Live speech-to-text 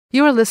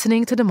You are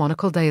listening to the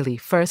Monocle Daily,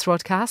 first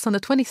broadcast on the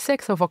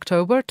 26th of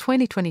October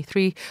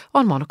 2023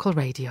 on Monocle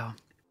Radio.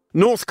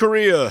 North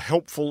Korea,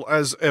 helpful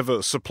as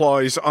ever,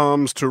 supplies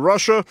arms to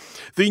Russia.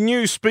 The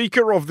new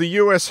Speaker of the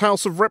US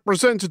House of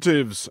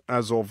Representatives,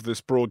 as of this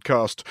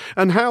broadcast.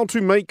 And how to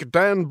make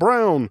Dan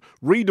Brown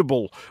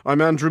readable. I'm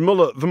Andrew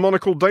Muller. The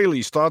Monocle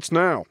Daily starts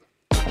now.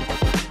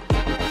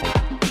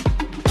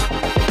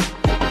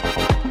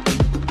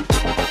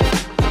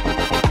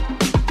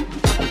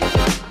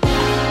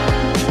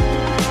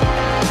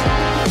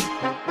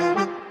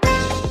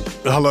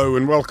 Hello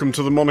and welcome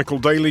to the Monocle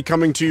Daily,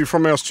 coming to you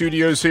from our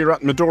studios here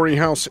at Midori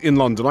House in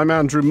London. I'm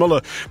Andrew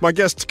Muller. My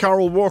guests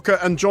Carol Walker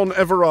and John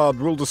Everard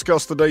will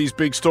discuss the day's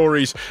big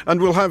stories,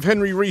 and we'll have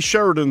Henry Rees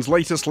Sheridan's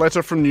latest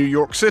letter from New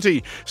York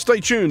City. Stay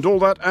tuned, all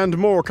that and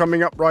more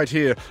coming up right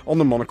here on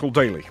the Monocle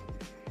Daily.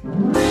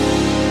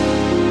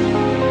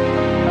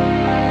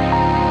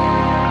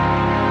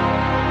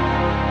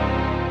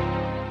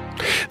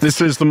 This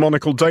is the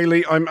Monocle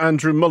Daily. I'm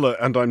Andrew Muller,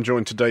 and I'm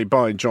joined today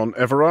by John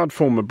Everard,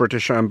 former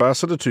British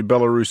ambassador to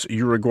Belarus,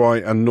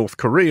 Uruguay and North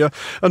Korea,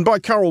 and by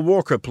Carol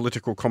Walker,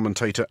 political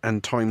commentator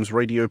and Times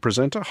radio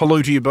presenter.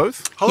 Hello to you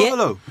both.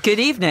 Hello. Good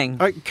evening.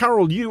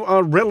 Carol, you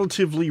are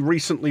relatively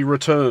recently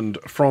returned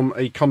from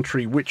a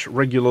country which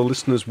regular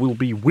listeners will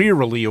be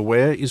wearily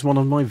aware is one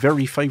of my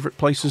very favourite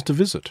places to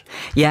visit.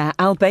 Yeah,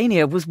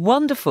 Albania was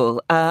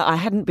wonderful. I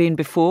hadn't been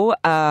before.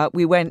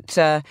 We went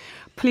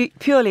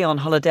purely on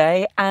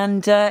holiday,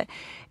 and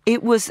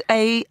it was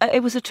a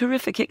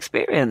terrific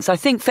experience. I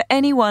think for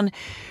anyone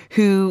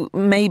who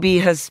maybe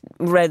has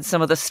read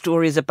some of the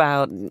stories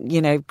about,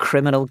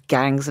 criminal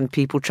gangs and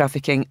people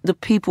trafficking, the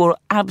people are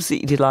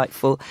absolutely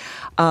delightful.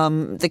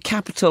 The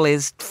capital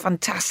is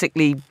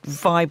fantastically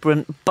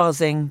vibrant,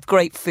 buzzing,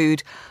 great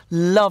food,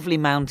 lovely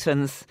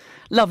mountains,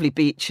 lovely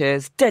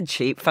beaches, dead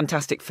cheap,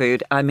 fantastic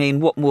food. I mean,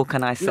 what more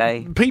can I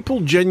say? People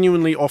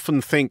genuinely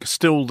often think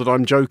still that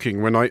I'm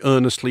joking when I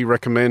earnestly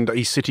recommend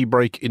a city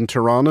break in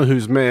Tirana,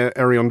 whose mayor,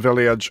 Erion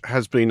Veliaj,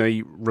 has been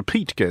a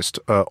repeat guest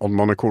on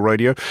Monocle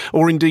Radio,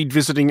 or indeed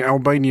visiting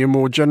Albania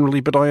more generally,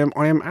 but I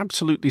am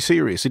absolutely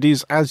serious. It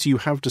is, as you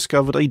have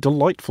discovered, a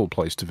delightful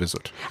place to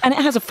visit. And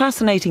it has a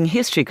fascinating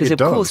history, because, of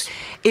course,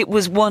 it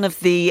was one of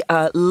the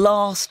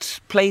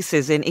last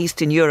places in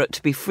Eastern Europe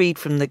to be freed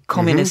from the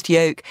communist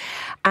yoke.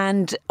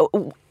 And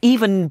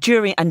even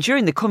during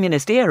the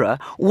communist era,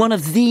 one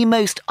of the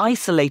most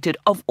isolated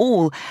of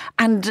all.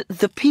 And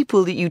the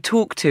people that you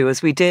talk to,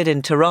 as we did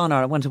in Tirana,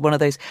 I went on one of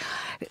those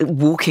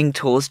walking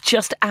tours,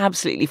 just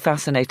absolutely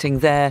fascinating,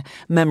 their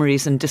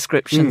memories and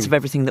descriptions of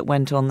everything that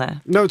went on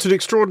there. No, it's an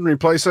extraordinary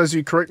place. As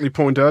you correctly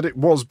point out, it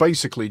was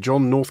basically,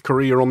 John, North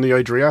Korea on the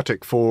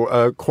Adriatic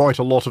for quite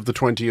a lot of the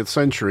 20th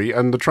century,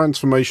 and the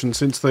transformation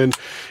since then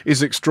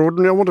is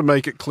extraordinary. I want to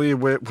make it clear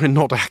we're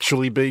not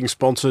actually being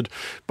sponsored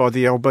by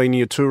the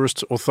Albania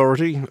Tourist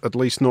Authority, at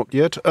least not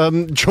yet.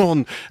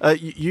 John,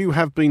 you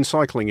have been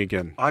cycling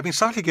again. I've been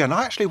cycling again.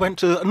 I actually went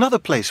to another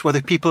place where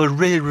the people are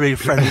really, really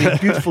friendly,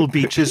 beautiful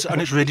beaches,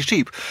 and it's really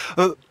cheap.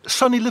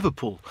 Sunny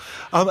Liverpool,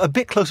 a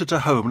bit closer to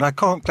home, and I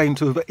can't claim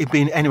to have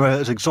been anywhere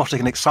as exotic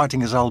and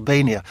exciting as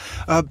Albania.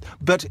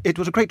 But it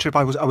was a great trip.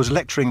 I was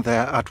lecturing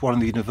there at one of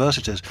the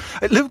universities.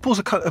 Liverpool's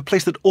a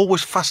place that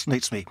always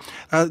fascinates me.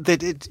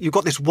 You've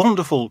got this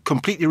wonderful,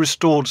 completely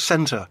restored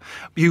centre.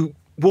 You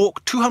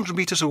walk 200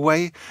 metres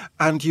away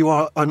and you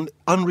are in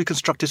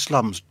unreconstructed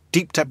slums,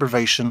 deep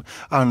deprivation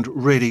and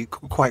really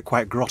quite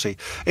grotty.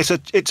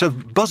 It's a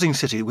buzzing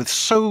city with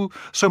so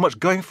much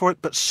going for it,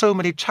 but so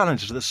many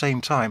challenges at the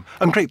same time,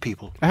 and great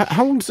people.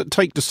 How long does it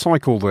take to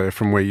cycle there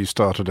from where you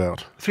started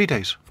out? 3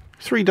 days.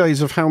 3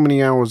 days of how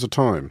many hours a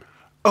time?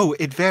 Oh,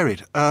 it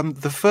varied.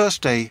 The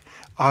first day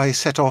I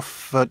set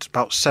off at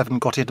about 7,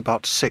 got in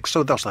about 6,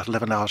 so that was like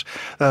 11 hours.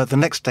 The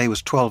next day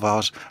was 12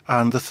 hours,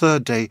 and the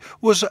third day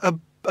was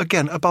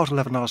again, about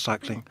 11 hours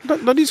cycling.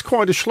 That is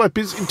quite a schlep.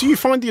 Do you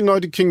find the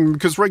United Kingdom,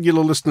 because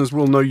regular listeners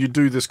will know you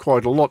do this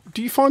quite a lot,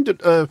 do you find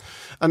it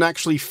an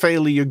actually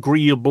fairly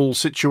agreeable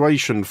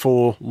situation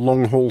for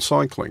long-haul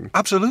cycling?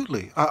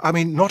 Absolutely. I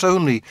mean, not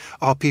only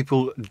are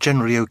people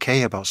generally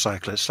okay about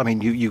cyclists, I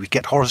mean, you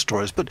get horror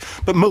stories, but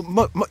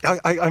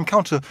I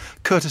encounter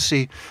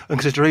courtesy and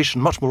consideration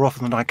much more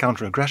often than I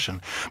encounter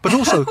aggression. But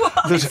also... Well,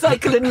 I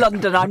cycle in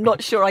London. I'm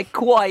not sure I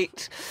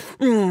quite...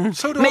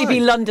 So do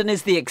maybe I. London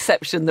is the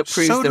exception that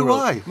proves so the do rule.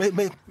 I.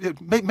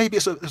 Maybe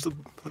it's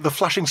the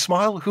flashing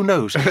smile. Who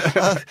knows?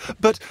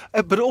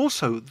 But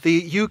also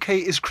the UK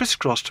is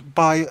crisscrossed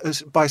by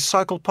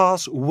cycle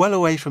paths well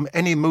away from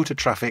any motor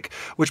traffic,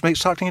 which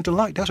makes cycling a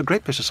delight. That's a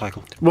great place to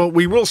cycle. Well,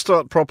 we will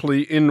start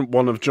properly in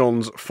one of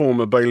John's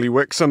former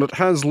bailiwicks, and it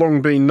has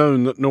long been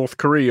known that North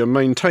Korea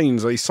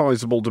maintains a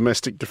sizable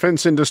domestic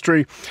defence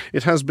industry.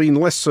 It has been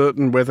less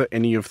certain whether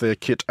any of their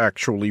kit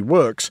actually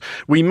works.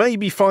 We may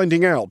be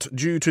finding out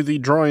due to the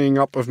drying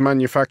up of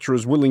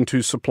manufacturers willing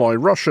to supply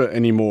Russia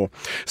anymore.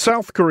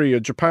 South Korea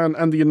Japan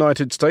and the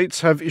United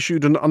States have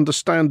issued an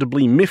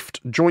understandably miffed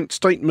joint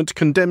statement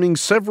condemning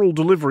several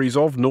deliveries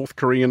of North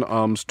Korean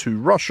arms to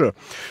Russia,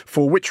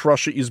 for which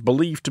Russia is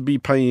believed to be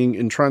paying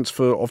in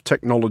transfer of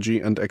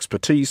technology and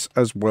expertise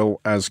as well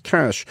as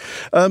cash.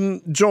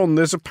 John,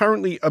 there's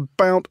apparently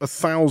about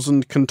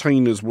 1,000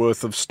 containers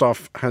worth of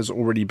stuff has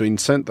already been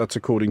sent. That's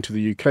according to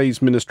the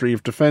UK's Ministry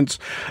of Defence.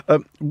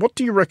 What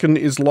do you reckon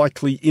is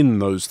likely in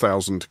those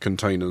 1,000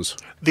 containers?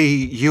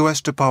 The US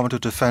Department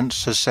of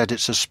Defense has said it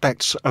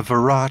suspects a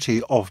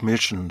variety of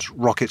munitions,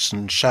 rockets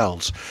and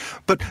shells.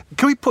 But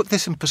can we put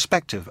this in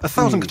perspective?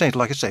 1,000 containers,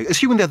 like I say,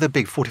 assuming they're the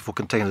big 44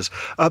 containers,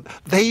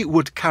 they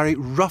would carry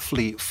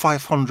roughly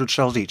 500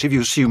 shells each, if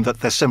you assume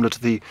that they're similar to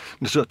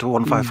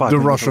 155. The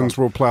Russians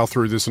will plough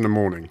through this in a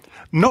morning.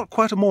 Not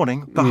quite a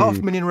morning, but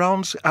 500,000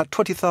 rounds at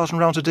 20,000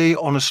 rounds a day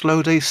on a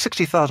slow day,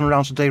 60,000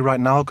 rounds a day right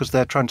now because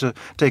they're trying to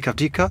take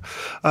Avdiivka.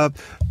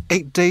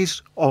 8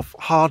 days of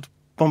hard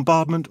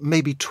bombardment,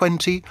 maybe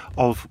 20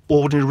 of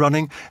ordinary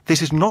running.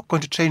 This is not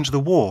going to change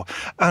the war.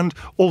 And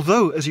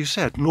although, as you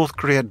said, North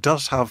Korea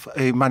does have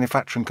a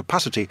manufacturing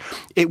capacity,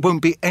 it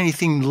won't be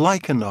anything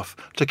like enough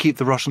to keep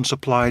the Russians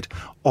supplied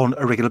on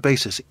a regular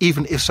basis,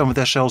 even if some of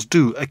their shells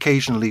do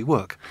occasionally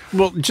work.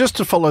 Well, just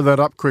to follow that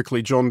up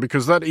quickly, John,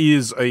 because that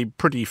is a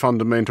pretty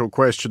fundamental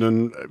question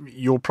and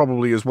you're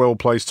probably as well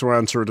placed to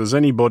answer it as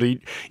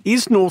anybody.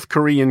 Is North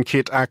Korean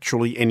kit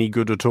actually any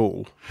good at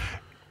all?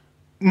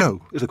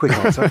 No, is a quick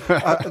answer.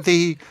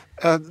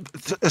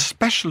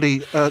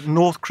 Especially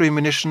North Korean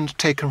munitions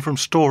taken from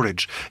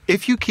storage.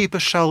 If you keep a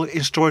shell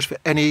in storage for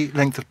any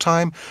length of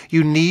time,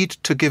 you need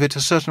to give it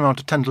a certain amount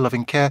of tender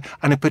loving care,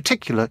 and in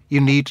particular, you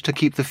need to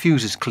keep the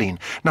fuses clean.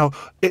 Now,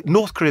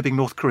 North Korea being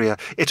North Korea,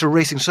 it's a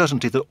racing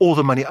certainty that all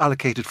the money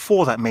allocated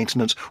for that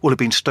maintenance will have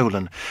been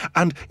stolen.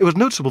 And it was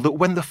noticeable that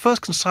when the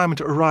first consignment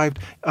arrived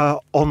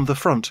on the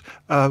front,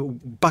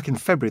 back in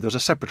February, there was a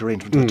separate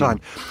arrangement at the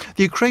time,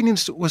 the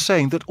Ukrainians were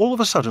saying that all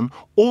of a sudden,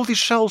 all these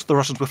shells the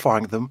Russians were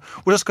firing at them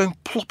were just going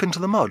plop into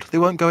the mud. They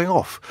weren't going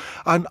off.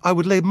 And I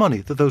would lay money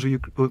that those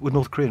were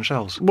North Korean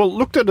shells. Well,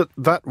 looked at it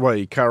that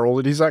way, Carol,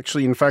 it is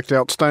actually, in fact,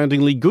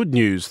 outstandingly good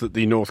news that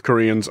the North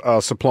Koreans are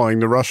supplying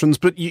the Russians.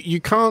 But you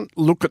can't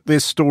look at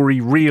this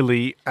story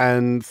really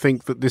and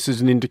think that this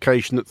is an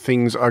indication that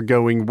things are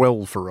going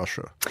well for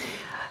Russia.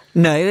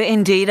 No,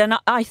 indeed. And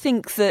I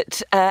think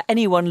that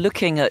anyone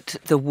looking at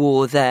the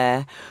war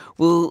there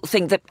will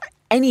think that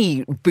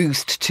any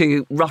boost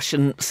to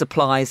Russian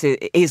supplies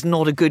is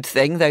not a good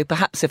thing, though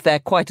perhaps if they're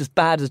quite as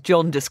bad as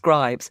John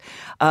describes,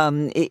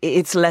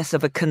 it's less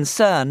of a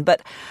concern.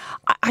 But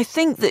I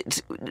think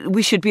that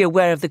we should be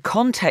aware of the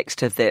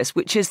context of this,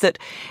 which is that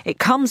it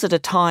comes at a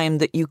time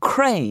that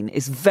Ukraine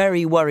is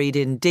very worried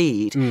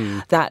indeed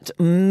that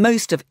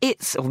most of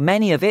its, or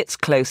many of its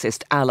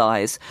closest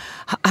allies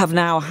have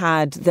now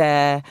had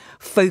their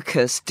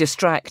focus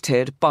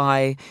distracted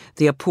by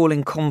the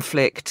appalling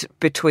conflict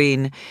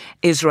between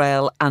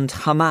Israel and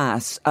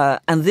Hamas.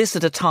 And this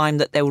at a time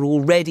that there were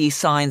already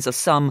signs of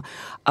some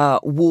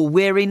war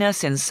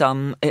weariness in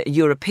some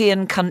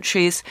European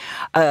countries.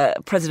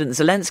 President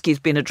Zelensky's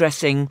been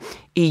addressing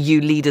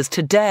EU leaders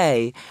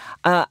today.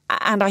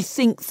 And I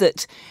think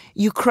that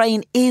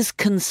Ukraine is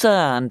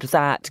concerned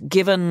that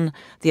given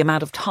the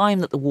amount of time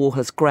that the war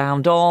has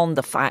ground on,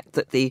 the fact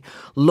that the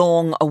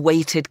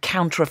long-awaited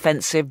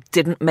counteroffensive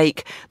didn't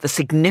make the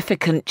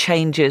significant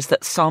changes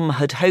that some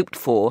had hoped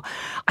for,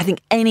 I think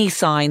any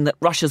sign that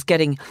Russia's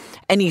getting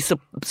any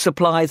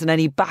supplies and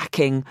any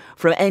backing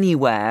from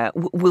anywhere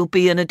will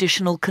be an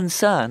additional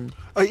concern.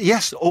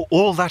 Yes,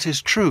 all that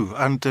is true,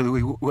 and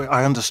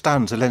I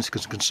understand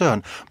Zelensky's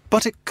concern,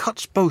 but it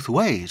cuts both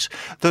ways.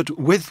 That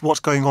with what's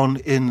going on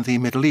in the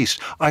Middle East,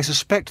 I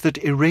suspect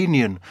that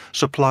Iranian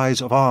supplies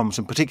of arms,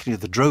 and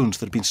particularly the drones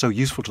that have been so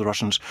useful to the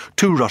Russians,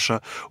 to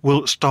Russia,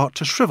 will start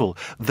to shrivel.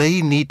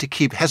 They need to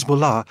keep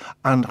Hezbollah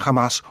and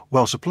Hamas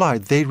well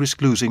supplied. They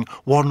risk losing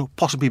one,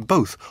 possibly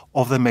both,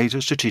 of their major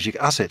strategic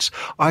assets.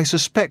 I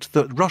suspect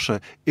that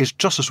Russia is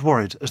just as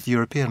worried as the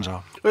Europeans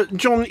are.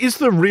 John, is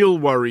the real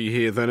worry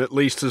here then, at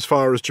least as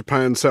far as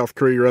Japan, South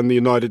Korea and the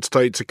United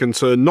States are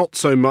concerned, not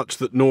so much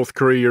that North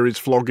Korea is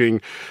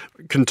flogging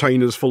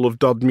containers full of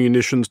dud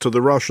munitions to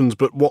the Russians,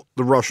 but what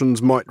the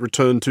Russians might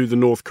return to the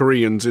North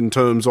Koreans in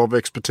terms of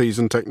expertise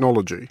and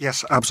technology?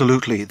 Yes,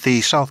 absolutely. The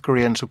South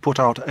Koreans have put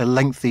out a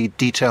lengthy,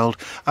 detailed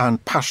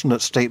and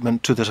passionate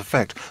statement to this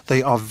effect.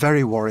 They are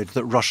very worried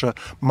that Russia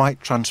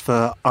might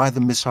transfer either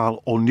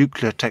missile or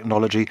nuclear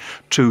technology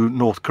to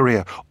North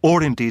Korea,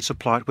 or indeed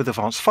supply it with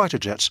advanced fighter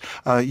jets.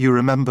 You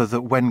remember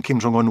that when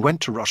Kim Jong-un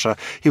went to Russia,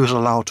 he was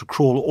allowed to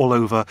crawl all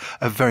over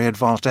a very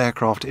advanced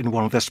aircraft in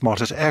one of their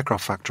smartest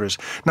aircraft factories.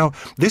 Now,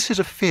 this is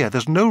a fear.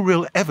 There's no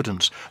real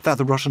evidence that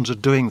the Russians are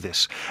doing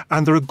this,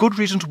 and there are good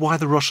reasons why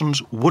the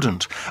Russians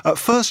wouldn't.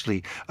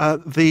 Firstly,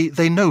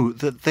 they know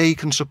that they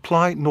can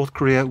supply North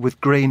Korea with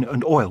grain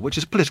and oil, which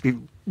is politically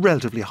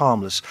relatively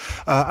harmless,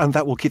 and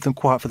that will keep them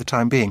quiet for the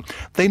time being.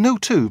 They know,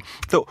 too,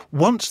 that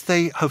once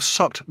they have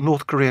sucked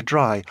North Korea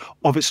dry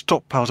of its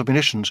stockpiles of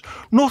munitions,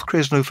 North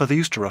Korea is no further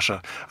use to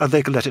Russia, and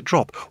they can let it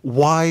drop.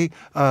 Why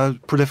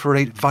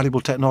proliferate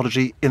valuable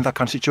technology in that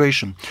kind of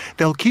situation?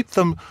 They'll keep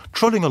them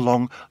trolling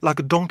along like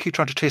a donkey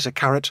trying to chase a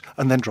carrot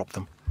and then drop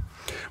them.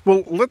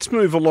 Well, let's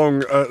move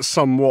along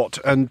somewhat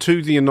and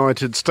to the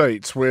United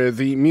States, where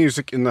the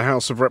music in the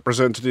House of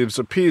Representatives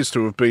appears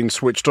to have been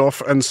switched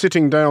off, and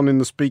sitting down in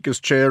the Speaker's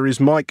chair is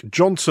Mike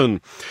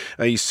Johnson,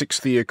 a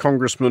sixth-year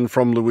congressman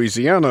from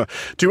Louisiana.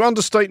 To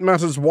understate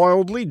matters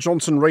wildly,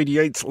 Johnson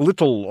radiates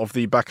little of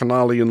the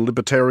bacchanalian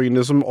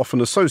libertarianism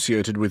often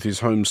associated with his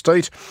home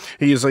state.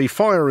 He is a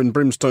fire and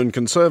brimstone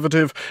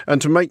conservative,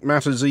 and to make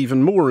matters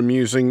even more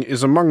amusing,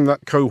 is among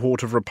that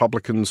cohort of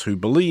Republicans who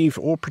believe,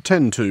 or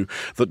pretend to,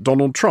 that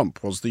Donald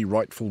Trump was the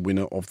rightful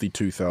winner of the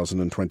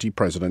 2020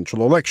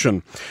 presidential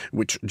election,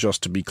 which,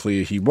 just to be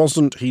clear, he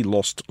wasn't. He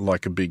lost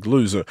like a big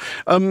loser.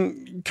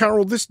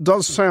 Carol, this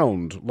does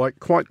sound like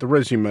quite the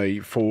resume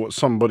for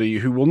somebody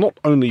who will not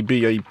only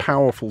be a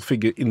powerful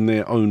figure in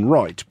their own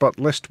right, but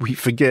lest we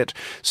forget,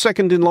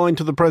 second in line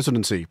to the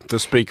presidency, the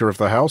Speaker of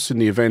the House in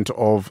the event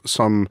of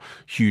some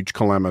huge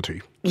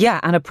calamity.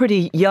 Yeah, and a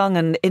pretty young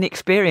and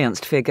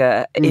inexperienced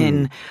figure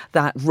in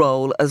that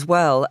role as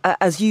well.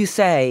 As you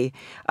say,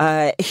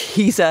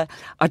 he's a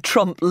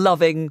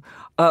Trump-loving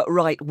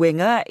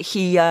right-winger.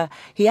 He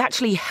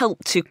actually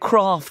helped to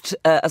craft,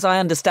 as I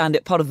understand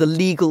it, part of the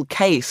legal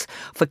case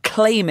for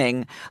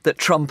claiming that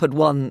Trump had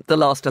won the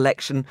last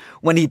election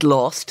when he'd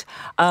lost.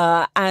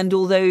 And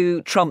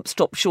although Trump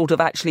stopped short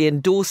of actually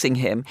endorsing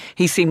him,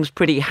 he seems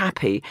pretty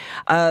happy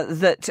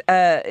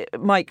that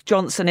Mike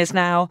Johnson is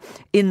now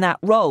in that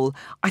role.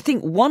 I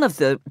think one of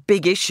the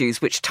big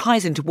issues which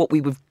ties into what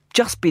we've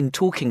just been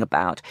talking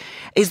about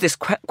is this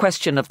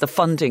question of the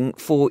funding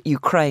for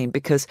Ukraine,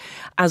 because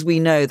as we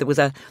know, there was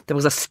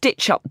a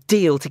stitch-up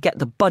deal to get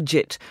the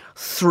budget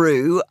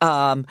through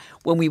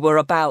when we were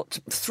about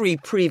three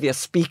previous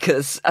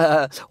speakers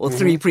or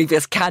three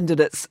previous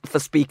candidates for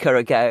speaker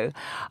ago.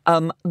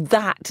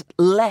 That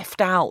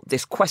left out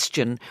this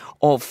question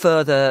of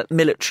further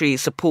military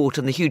support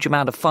and the huge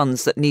amount of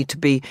funds that need to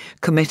be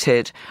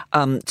committed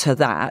to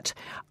that.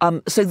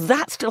 So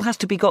that still has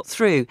to be got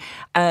through.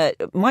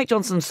 Mike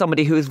Johnson's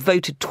somebody who has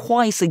voted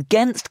twice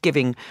against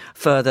giving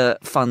further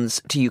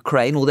funds to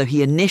Ukraine, although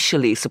he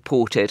initially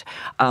supported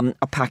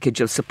a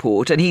package of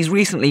support. And he's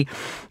recently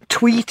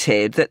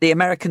tweeted that the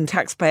American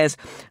taxpayers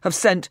have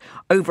sent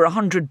over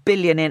 $100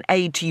 billion in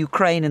aid to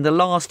Ukraine in the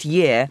last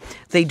year.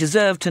 They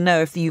deserve to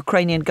know if the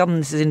Ukrainian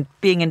government is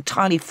being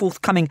entirely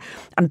forthcoming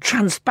and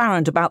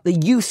transparent about the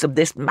use of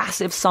this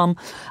massive sum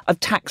of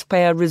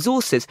taxpayer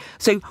resources.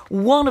 So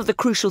one of the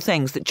crucial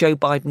things that Joe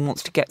Biden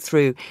wants to get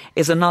through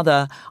is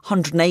another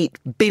 £108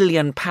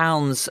 billion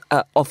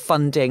of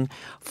funding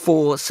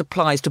for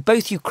supplies to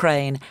both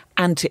Ukraine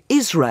and to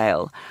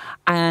Israel.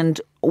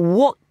 And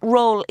what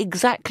role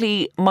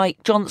exactly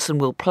Mike Johnson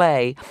will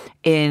play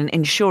in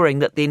ensuring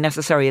that the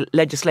necessary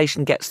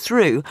legislation gets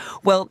through,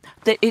 well,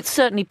 it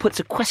certainly puts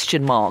a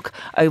question mark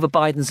over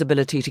Biden's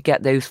ability to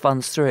get those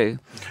funds through.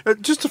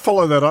 Just to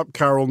follow that up,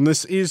 Carol, and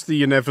this is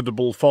the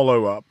inevitable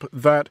follow-up,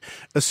 that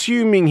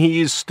assuming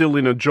he is still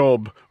in a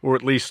job, or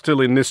at least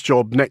still in this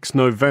job next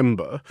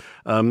November,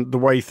 the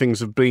way things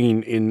have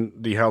been in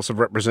the House of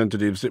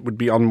Representatives, it would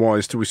be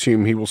unwise to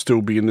assume he will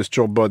still be in this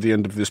job by the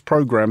end of this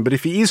programme. But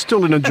if he is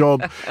still in a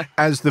job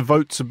as the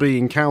votes are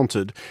being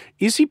counted,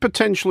 is he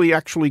potentially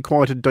actually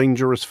quite a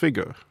dangerous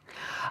figure?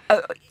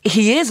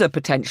 He is a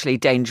potentially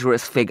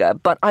dangerous figure,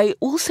 but I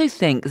also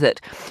think that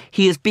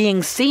he is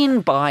being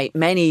seen by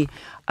many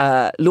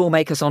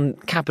lawmakers on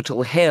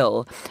Capitol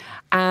Hill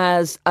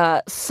as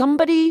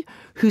somebody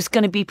who's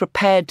going to be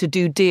prepared to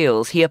do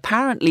deals.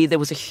 There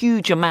was a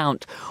huge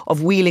amount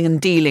of wheeling and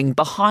dealing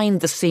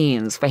behind the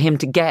scenes for him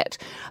to get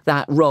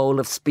that role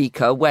of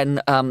speaker when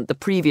the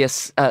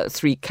previous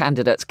three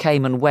candidates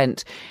came and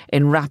went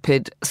in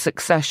rapid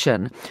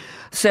succession.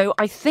 So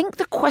I think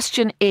the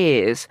question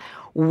is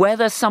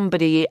whether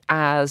somebody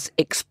as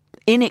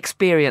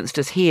inexperienced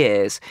as he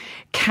is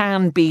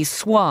can be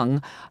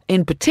swung,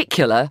 in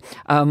particular,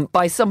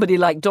 by somebody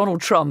like Donald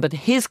Trump and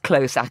his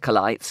close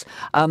acolytes,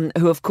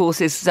 who, of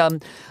course, is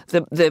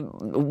the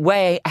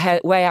way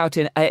out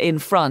in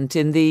front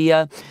in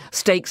the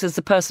stakes as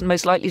the person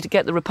most likely to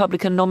get the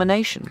Republican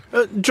nomination.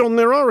 John,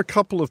 there are a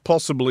couple of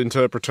possible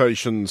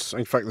interpretations.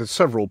 In fact, there's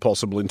several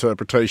possible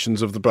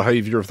interpretations of the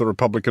behaviour of the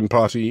Republican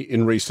Party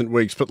in recent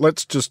weeks, but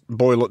let's just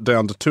boil it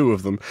down to two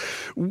of them.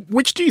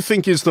 Which do you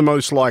think is the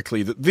most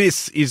likely, that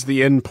this is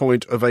the end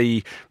point of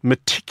a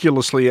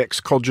meticulously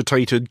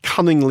excogitated,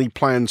 cunningly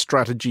planned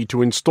strategy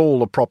to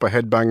install a proper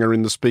headbanger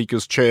in the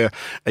Speaker's chair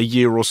a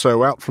year or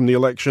so out from the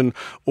election?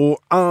 Or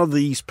are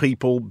these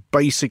people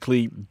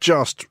basically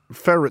just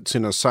ferrets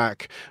in a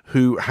sack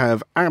who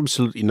have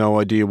absolutely no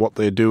idea what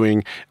they're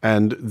doing,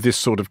 and this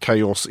sort of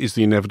chaos is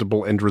the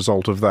inevitable end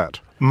result of that?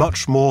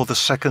 much more the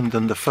second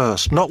than the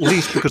first, not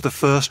least because the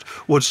first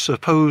would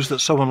suppose that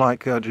someone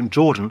like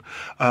Jordan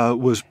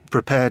was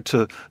prepared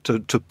to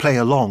play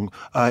along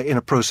in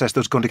a process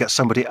that's going to get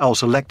somebody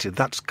else elected.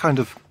 That's kind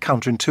of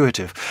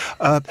counterintuitive.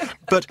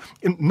 But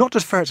not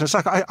just ferrets in a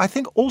sack, I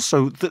think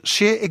also that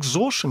sheer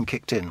exhaustion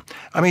kicked in.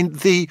 I mean,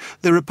 the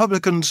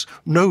Republicans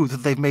know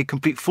that they've made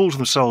complete fools of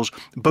themselves,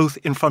 both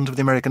in front of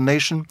the American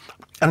nation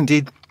and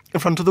indeed in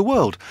front of the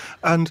world.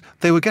 And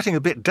they were getting a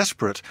bit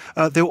desperate.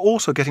 They were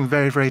also getting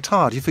very, very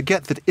tired. You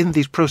forget that in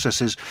these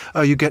processes,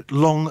 you get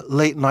long,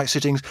 late-night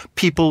sittings,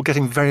 people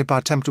getting very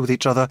bad temper with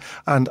each other,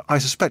 and I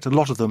suspect a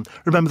lot of them,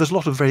 remember, there's a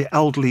lot of very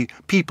elderly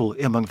people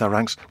among their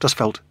ranks, just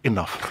felt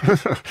enough.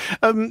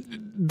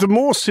 The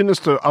more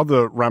sinister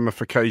other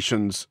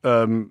ramifications,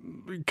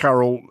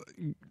 Carol,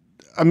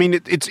 I mean,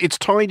 it's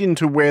tied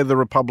into where the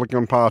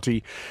Republican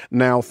Party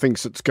now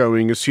thinks it's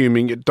going,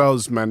 assuming it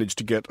does manage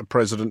to get a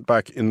president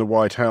back in the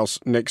White House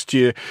next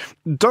year.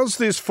 Does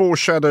this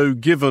foreshadow,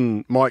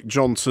 given Mike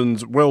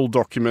Johnson's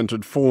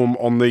well-documented form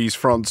on these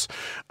fronts,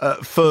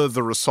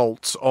 further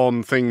assaults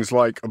on things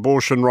like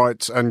abortion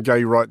rights and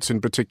gay rights in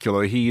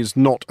particular? He is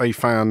not a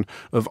fan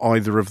of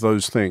either of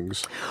those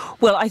things.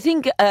 Well, I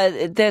think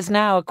there's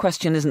now a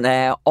question, isn't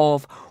there,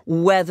 of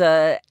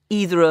whether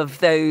either of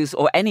those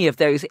or any of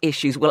those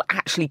issues will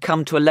actually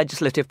come to a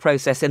legislative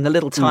process in the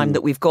little time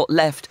that we've got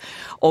left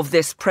of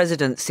this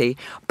presidency.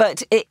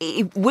 But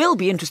it will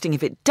be interesting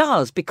if it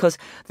does, because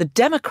the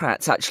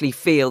Democrats actually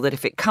feel that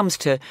if it comes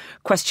to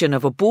question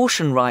of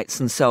abortion rights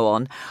and so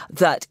on,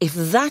 that if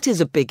that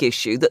is a big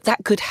issue, that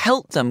could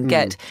help them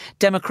get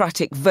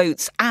Democratic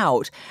votes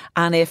out.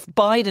 And if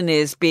Biden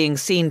is being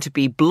seen to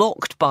be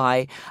blocked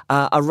by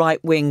a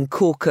right-wing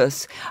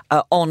caucus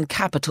on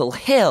Capitol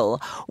Hill,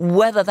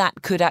 whether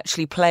that could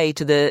actually play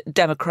to the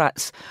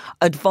Democrats'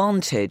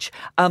 advantage.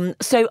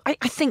 So I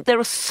think there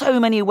are so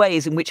many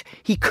ways in which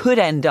he could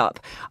end up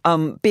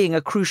being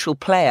a crucial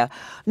player,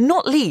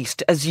 not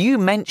least, as you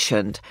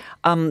mentioned,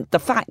 the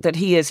fact that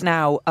he is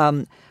now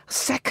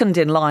second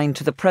in line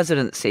to the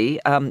presidency,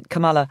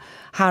 Kamala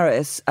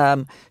Harris.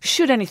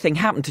 Should anything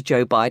happen to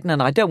Joe Biden,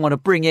 and I don't want to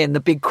bring in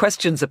the big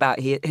questions about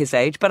his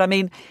age, but I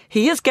mean,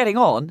 he is getting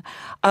on,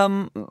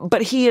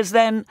 but he is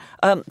then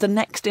the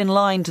next in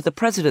line to the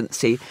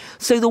presidency.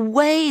 So the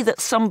way that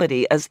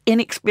somebody as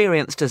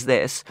inexperienced as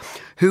this,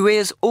 who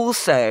is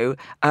also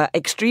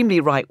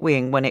extremely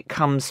right-wing when it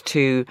comes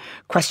to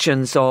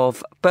questions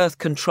of birth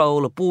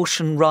control,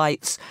 abortion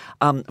rights,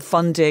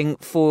 funding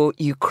for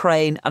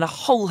Ukraine, and a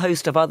whole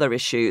host of other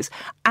issues,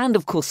 and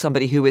of course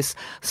somebody who is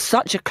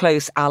such a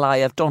close ally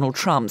of Donald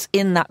Trump's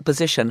in that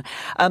position,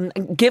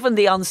 given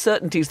the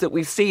uncertainties that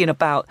we've seen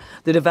about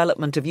the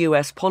development of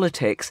US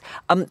politics,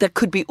 there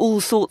could be all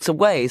sorts of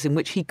ways in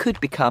which he could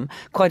become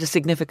quite a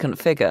significant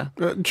figure.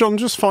 John,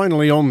 just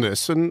finally on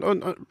this,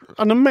 an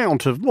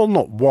amount of, well,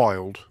 not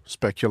wild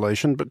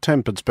speculation, but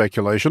tempered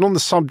speculation on the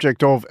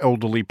subject of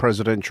elderly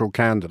presidential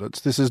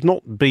candidates. This has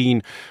not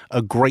been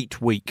a great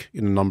week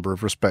in a number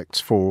of respects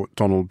for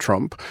Donald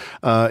Trump.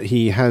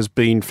 He has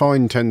been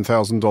fined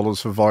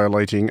 $10,000 for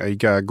violating a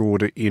gag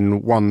order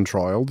in one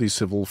trial, the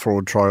civil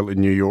fraud trial in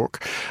New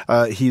York.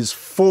 His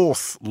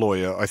fourth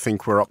lawyer, I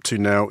think we're up to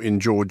now in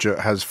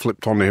Georgia, has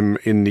flipped on him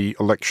in the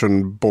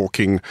election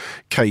balking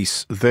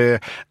case there,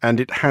 and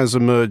it has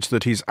emerged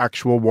that his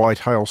actual White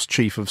House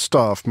chief of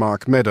staff,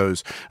 Mark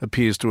Meadows,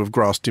 appears to have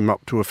grassed him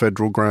up to a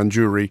federal grand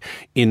jury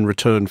in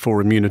return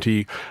for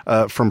immunity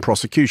from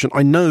prosecution.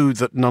 I know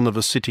that none of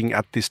us sitting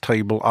at this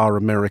table are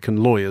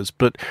American lawyers,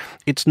 but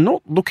it's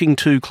not looking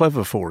too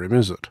clever for him,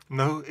 is it?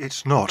 No,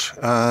 it's not.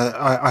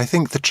 I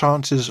think the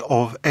chances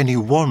of any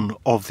one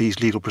of these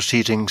legal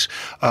proceedings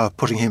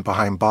putting him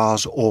behind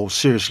bars or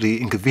seriously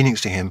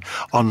inconveniencing him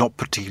are not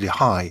particularly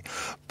high.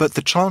 But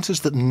the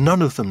chances that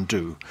none of them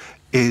do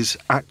is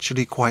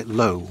actually quite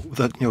low.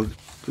 That, you know,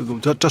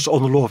 just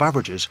on the law of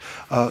averages,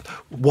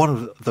 one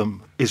of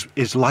them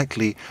is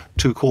likely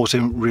to cause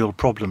him real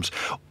problems.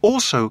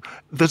 Also,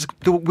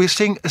 we're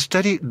seeing a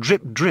steady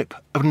drip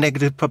of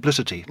negative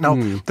publicity. Now,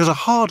 there's a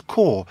hard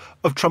core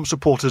of Trump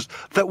supporters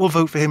that will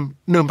vote for him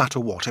no matter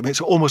what. I mean,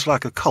 it's almost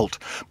like a cult.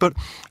 But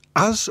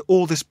as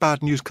all this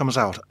bad news comes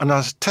out, and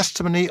as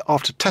testimony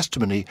after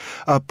testimony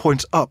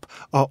points up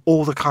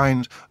all the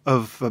kind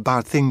of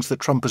bad things that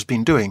Trump has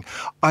been doing,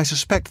 I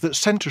suspect that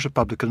centrist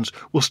Republicans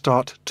will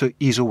start to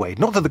ease away.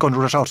 Not that they're going to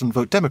rush out and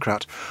vote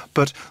Democrat,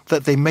 but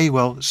that they may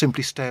well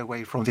simply stay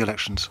away from the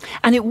elections.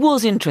 And it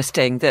was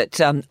interesting that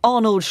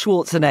Arnold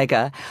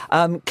Schwarzenegger,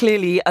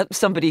 clearly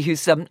somebody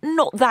who's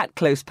not that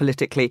close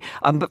politically,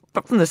 but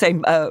from the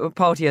same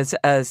party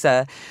as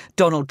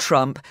Donald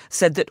Trump,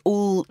 said that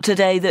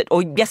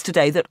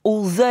yesterday that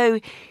although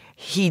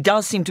he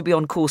does seem to be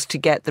on course to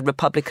get the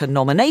Republican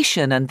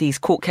nomination, and these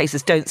court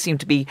cases don't seem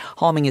to be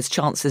harming his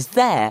chances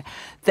there,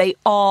 they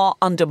are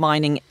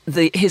undermining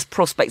his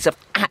prospects of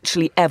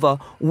actually ever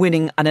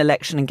winning an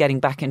election and getting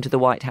back into the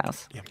White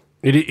House. Yeah.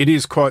 It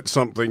is quite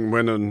something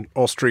when an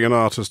Austrian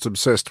artist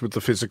obsessed with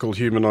the physical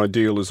human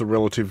ideal is a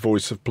relative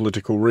voice of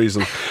political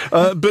reason.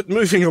 But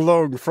moving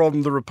along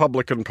from the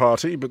Republican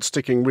Party, but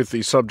sticking with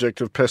the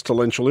subject of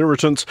pestilential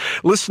irritants,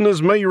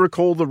 listeners may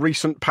recall the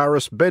recent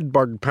Paris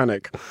bedbug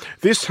panic.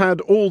 This had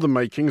all the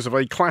makings of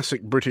a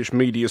classic British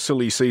media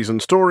silly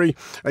season story,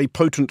 a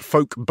potent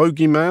folk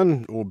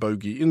bogeyman, or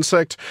bogey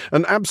insect,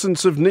 an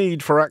absence of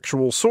need for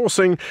actual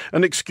sourcing,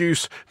 an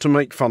excuse to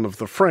make fun of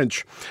the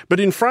French. But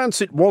in France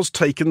it was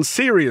taken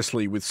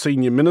seriously, with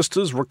senior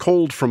ministers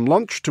recalled from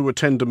lunch to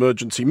attend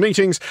emergency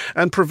meetings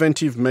and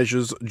preventive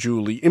measures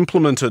duly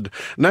implemented.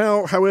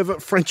 Now, however,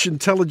 French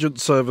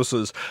intelligence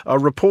services are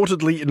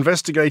reportedly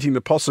investigating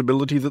the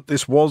possibility that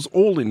this was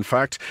all, in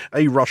fact,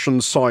 a Russian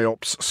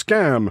psyops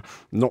scam.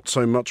 Not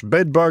so much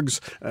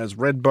bedbugs as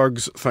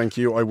redbugs. Thank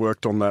you, I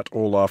worked on that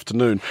all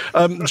afternoon.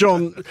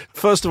 John,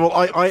 first of all,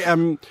 I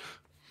am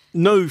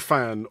no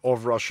fan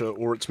of Russia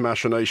or its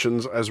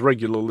machinations, as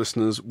regular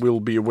listeners will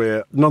be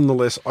aware.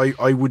 Nonetheless,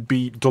 I would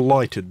be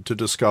delighted to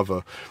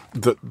discover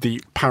that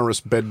the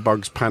Paris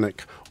bedbugs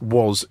panic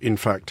was, in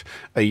fact,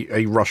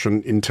 a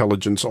Russian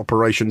intelligence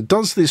operation.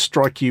 Does this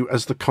strike you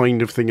as the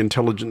kind of thing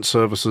intelligence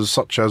services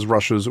such as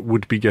Russia's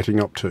would be getting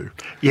up to?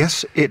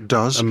 Yes, it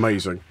does.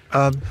 Amazing.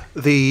 I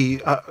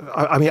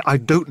mean, I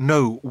don't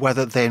know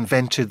whether they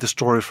invented the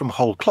story from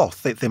whole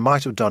cloth. They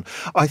might have done.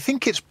 I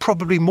think it's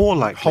probably more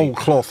likely. Whole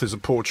cloth is a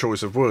poor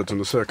choice of words in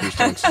the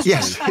circumstances.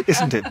 Yes,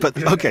 isn't it? But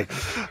okay,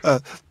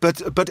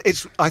 but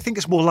I think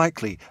it's more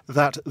likely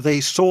that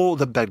they saw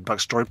the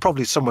bedbug story,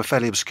 probably somewhere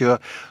fairly obscure,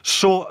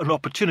 saw an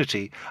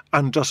opportunity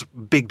and just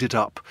bigged it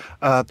up.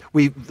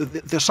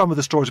 Some of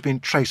the stories have been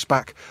traced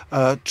back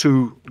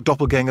to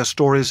doppelganger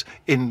stories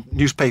in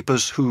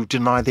newspapers who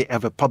deny they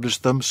ever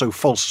published them, so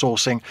false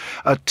sourcing,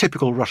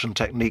 typical Russian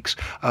techniques,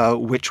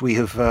 which we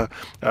have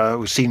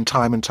seen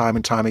time and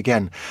time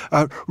again.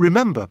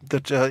 Remember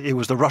that it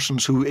was the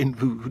Russians who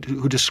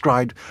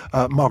described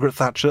Margaret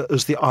Thatcher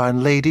as the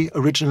Iron Lady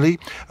originally.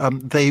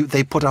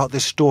 They put out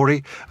this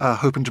story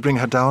hoping to bring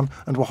her down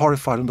and were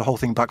horrified, and the whole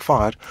thing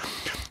backfired.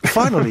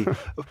 Finally,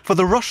 for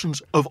the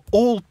Russians, of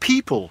all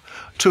people,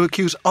 to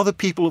accuse other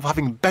people of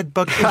having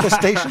bedbug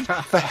infestation,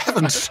 for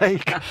heaven's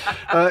sake.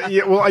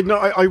 Yeah, well,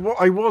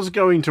 I was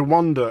going to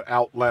wonder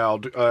out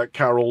loud,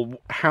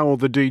 Carol, how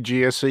the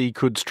DGSE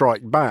could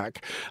strike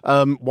back,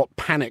 what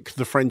panic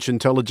the French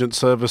intelligence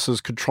services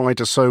could try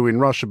to sow in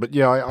Russia. But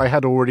yeah, I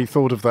had already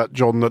thought of that,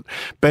 John, that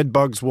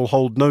bedbugs will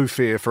hold no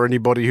fear for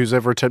anybody who's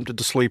ever attempted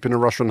to sleep in a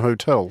Russian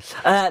hotel.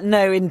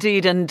 No,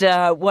 indeed. And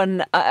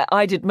when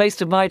I did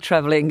most of my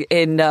travelling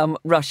in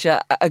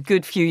Russia a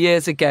good few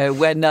years ago,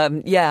 when,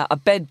 a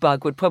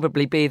bedbug would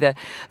probably be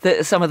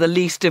some of the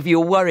least of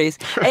your worries.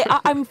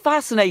 I'm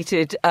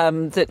fascinated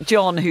that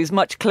John, who's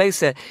much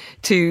closer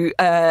to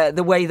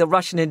the way the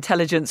Russian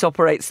intelligence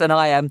operates than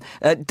I am,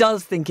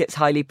 does think it's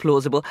highly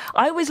plausible.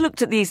 I always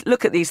look at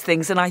these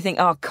things and I think,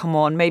 oh, come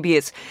on, maybe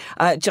it's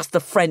just the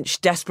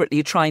French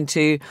desperately trying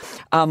to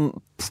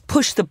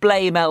push the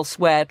blame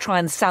elsewhere, try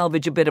and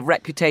salvage a bit of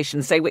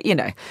reputation, say, well,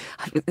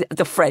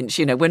 the French,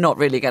 we're not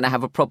really going to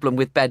have a problem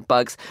with bed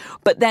bugs.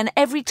 But then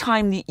every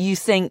time you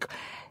think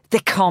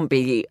there can't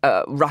be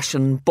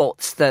Russian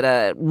bots that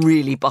are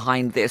really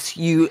behind this,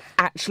 you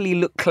actually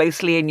look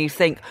closely and you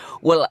think,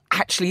 well,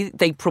 actually,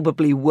 they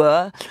probably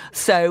were.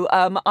 So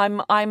I'm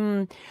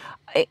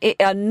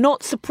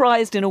not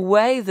surprised in a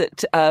way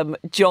that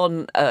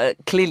John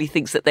clearly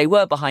thinks that they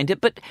were behind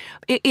it, but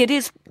it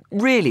is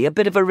really a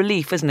bit of a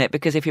relief, isn't it?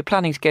 Because if you're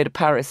planning to go to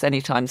Paris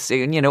anytime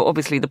soon,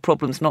 obviously the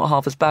problem's not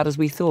half as bad as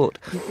we thought.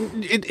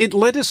 It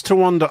led us to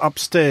wonder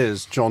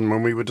upstairs, John,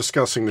 when we were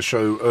discussing the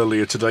show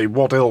earlier today,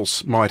 what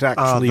else might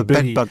actually be.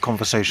 The bedbug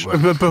conversation.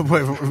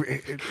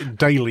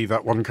 Daily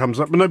that one comes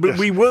up. No, but yes.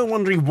 We were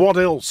wondering what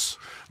else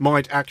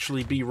might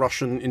actually be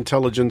Russian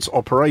intelligence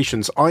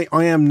operations. I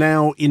am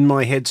now in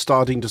my head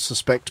starting to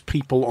suspect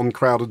people on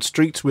crowded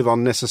streets with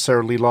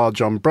unnecessarily large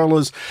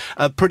umbrellas,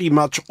 pretty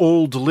much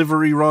all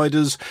delivery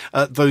riders,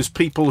 those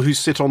people who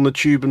sit on the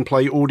tube and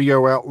play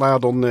audio out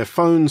loud on their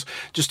phones,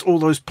 just all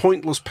those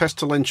pointless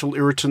pestilential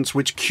irritants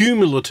which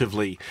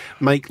cumulatively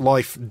make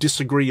life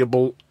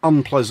disagreeable,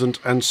 unpleasant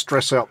and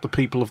stress out the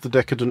people of the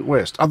decadent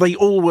West. Are they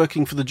all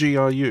working for the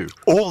GRU?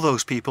 All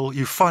those people,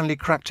 you finally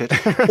cracked it.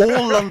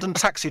 All London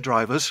taxi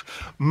drivers,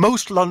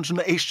 most London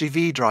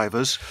HGV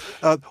drivers,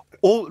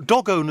 all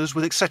dog owners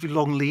with excessively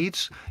long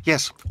leads.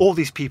 Yes, all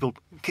these people,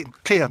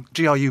 clear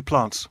GRU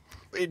plants.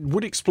 It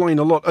would explain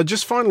a lot.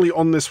 Just finally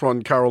on this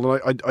one, Carol,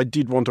 and I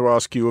did want to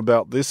ask you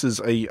about this as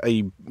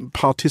a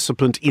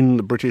participant in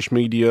the British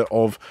media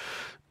of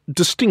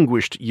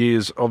distinguished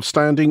years of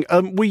standing.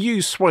 Were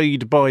you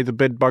swayed by the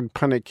bedbug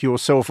panic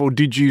yourself, or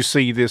did you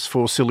see this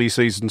for silly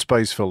season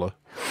space filler?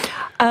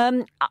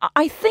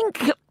 I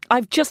think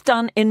I've just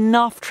done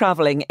enough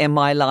travelling in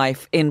my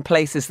life in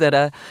places that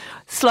are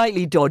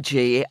slightly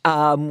dodgy,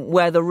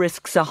 where the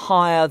risks are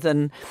higher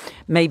than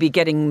maybe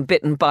getting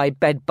bitten by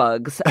bed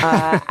bugs.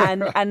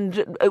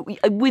 And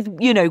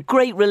with,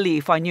 great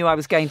relief, I knew I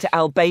was going to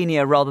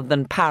Albania rather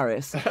than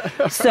Paris.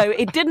 So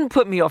it didn't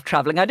put me off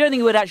travelling. I don't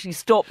think it would actually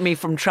stop me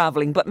from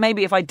travelling, but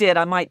maybe if I did,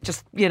 I might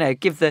just,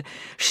 give the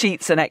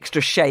sheets an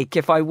extra shake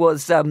if I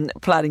was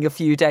planning a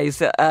few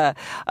days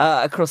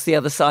across the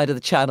other side of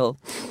the channel.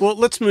 Well,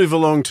 let's move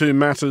along to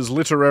matters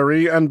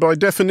literary, and by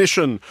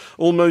definition,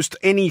 almost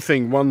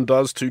anything one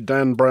does to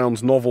Dan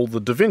Brown's novel The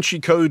Da Vinci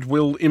Code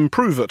will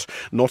improve it,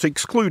 not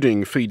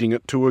excluding feeding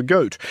it to a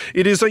goat.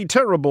 It is a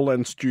terrible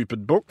and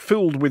stupid book,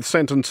 filled with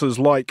sentences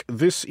like,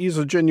 "This is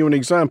a genuine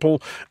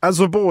example. As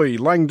a boy,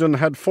 Langdon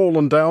had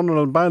fallen down an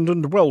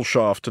abandoned well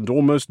shaft and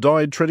almost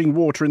died treading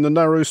water in the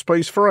narrow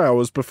space for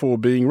hours before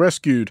being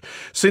rescued.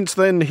 Since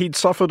then, he'd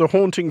suffered a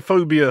haunting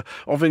phobia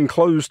of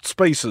enclosed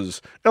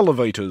spaces,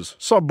 elevators,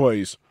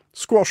 subways,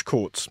 squash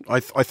courts."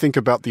 I think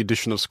about the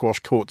addition of squash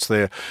courts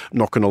there,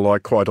 not going to lie,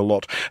 quite a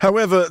lot.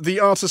 However, the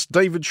artist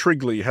David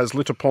Shrigley has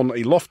lit upon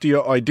a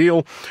loftier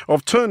ideal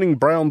of turning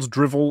Brown's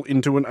drivel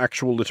into an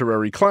actual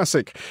literary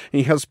classic.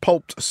 He has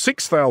pulped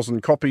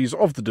 6,000 copies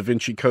of the Da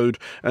Vinci Code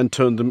and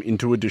turned them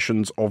into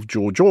editions of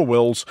George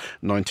Orwell's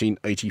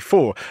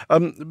 1984.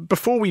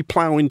 Before we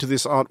plough into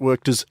this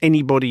artwork, does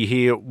anybody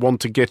here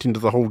want to get into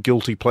the whole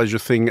guilty pleasure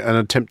thing and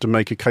attempt to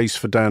make a case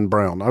for Dan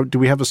Brown? Do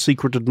we have a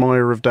secret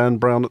admirer of Dan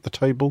Brown at the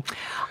table?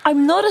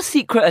 I'm not a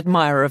secret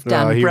admirer of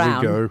Dan here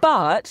Brown, we go.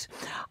 but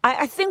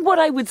I think what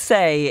I would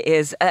say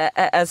is,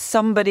 as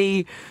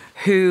somebody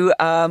who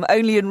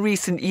only in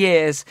recent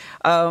years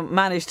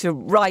managed to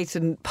write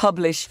and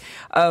publish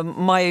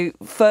my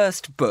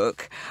first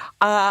book,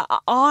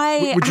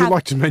 Would you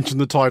like to mention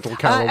the title,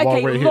 Carol,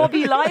 while we're here?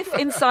 Lobby Life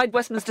Inside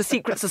Westminster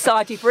Secret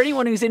Society, for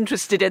anyone who's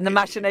interested in the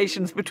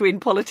machinations between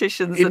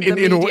politicians and the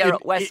media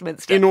at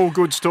Westminster. In all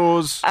good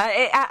stores,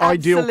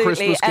 ideal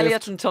Christmas gift.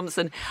 Elliot and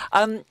Thompson.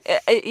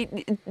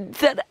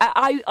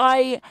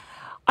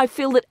 I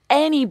feel that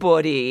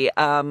anybody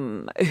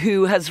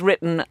who has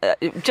written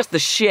just the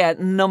sheer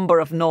number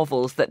of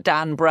novels that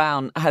Dan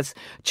Brown has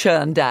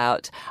churned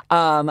out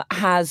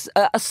has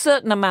a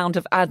certain amount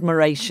of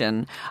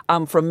admiration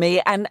from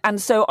me.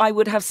 And so I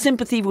would have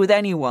sympathy with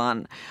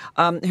anyone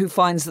who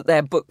finds that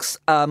their books,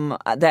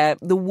 the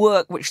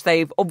work which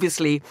they've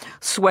obviously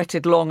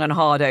sweated long and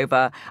hard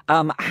over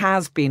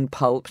has been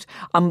pulped.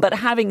 But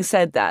having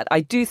said that, I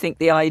do think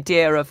the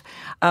idea of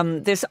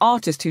this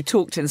artist who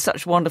talked in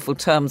such wonderful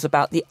terms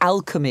about the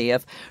alchemy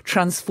of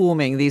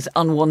transforming these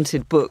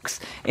unwanted books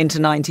into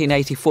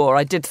 1984,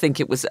 I did think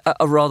it was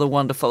a rather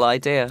wonderful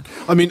idea.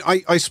 I mean,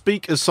 I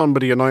speak as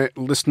somebody, and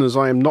listeners,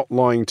 I am not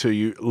lying to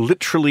you.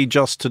 Literally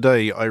just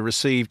today, I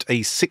received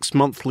a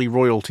 6-monthly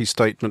royalty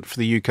statement for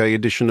the UK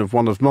edition of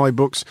one of my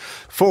books,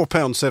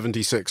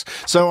 £4.76.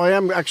 So I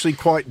am actually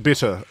quite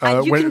bitter.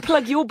 And you can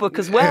plug your book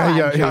as well,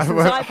 Andrew, since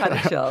I've had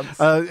a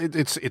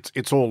chance.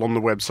 It's all on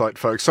the website,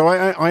 folks. So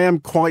I am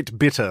quite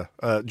bitter,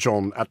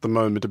 John, at the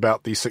moment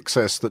about the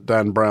success that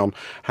Dan Brown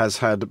has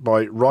had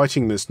by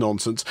writing this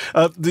nonsense.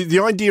 The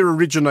idea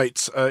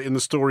originates in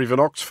the story of an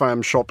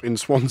Oxfam shop in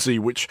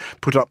Swansea which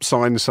put up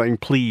signs saying,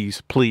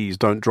 please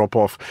don't drop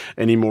off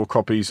any more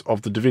copies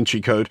of the Da Vinci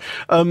Code.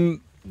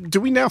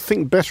 Do we now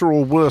think better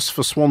or worse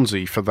for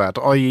Swansea for that,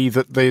 i.e.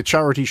 that their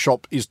charity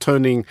shop is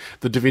turning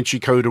the Da Vinci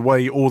Code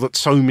away, or that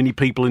so many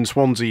people in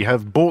Swansea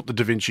have bought the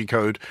Da Vinci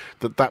Code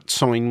that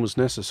sign was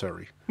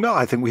necessary? No,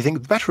 I think we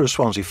think better of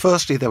Swansea.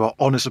 Firstly, they were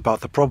honest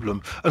about the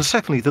problem. And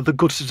secondly, that the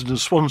good citizens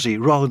of Swansea,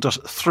 rather than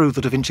just throw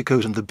the Da Vinci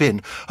Code in the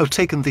bin, have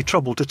taken the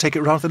trouble to take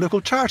it round to the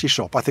local charity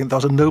shop. I think that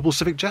was a noble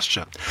civic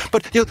gesture.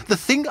 But the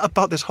thing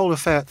about this whole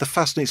affair that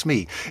fascinates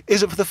me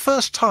is that for the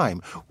first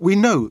time, we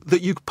know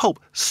that you pulp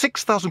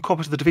 6,000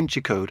 copies of the Da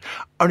Vinci Code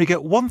and you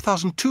get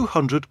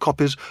 1,200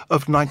 copies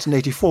of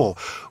 1984,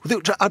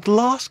 which at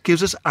last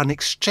gives us an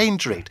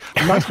exchange rate.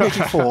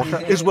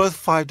 1984 is worth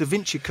 5 Da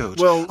Vinci Codes.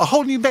 Well, a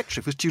whole new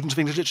metric for students of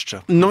English literature.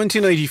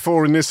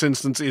 1984 in this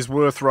instance is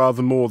worth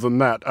rather more than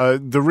that.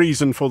 The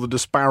reason for the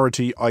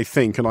disparity, I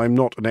think, and I'm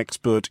not an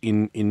expert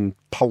in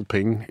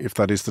pulping, if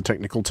that is the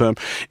technical term,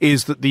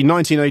 is that the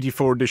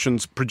 1984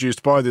 editions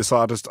produced by this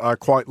artist are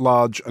quite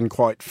large and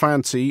quite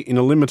fancy in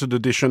a limited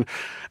edition,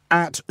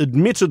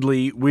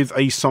 admittedly with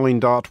a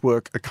signed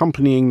artwork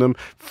accompanying them,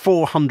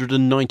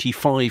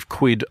 495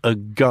 quid a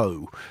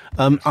go.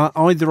 Are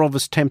either of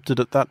us tempted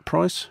at that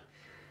price?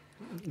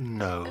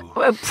 No.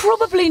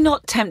 Probably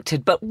not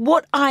tempted, but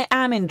what I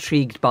am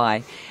intrigued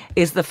by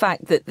is the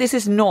fact that this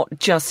is not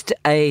just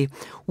a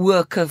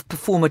work of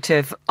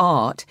performative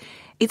art.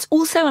 It's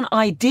also an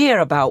idea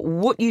about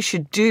what you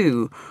should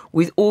do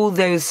with all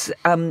those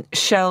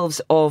shelves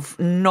of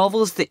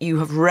novels that you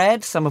have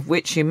read, some of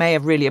which you may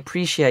have really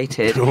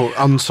appreciated. Or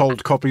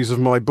unsold copies of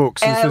my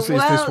books. Is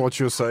this what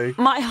you're saying?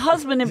 My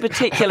husband in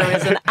particular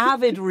is an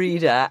avid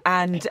reader,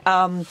 and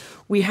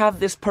we have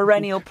this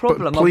perennial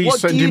problem of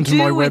what do you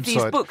do with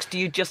these books? Do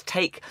you just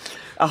take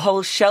a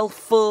whole shelf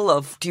full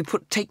of,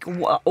 take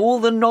all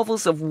the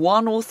novels of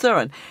one author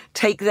and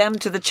take them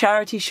to the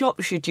charity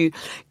shop? Should you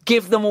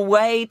give them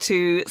away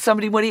to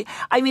somebody?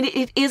 I mean,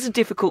 it is a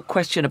difficult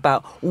question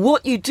about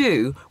what you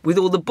do with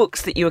all the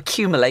books that you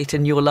accumulate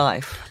in your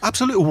life.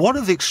 Absolutely. One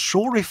of the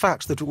extraordinary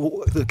facts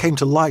that came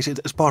to light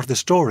as part of this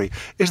story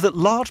is that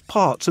large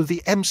parts of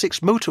the M6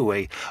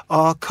 motorway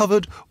are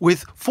covered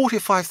with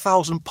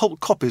 45,000 pulp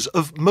copies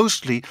of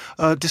mostly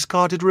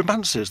discarded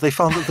romances. They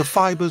found that the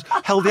fibres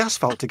held the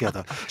asphalt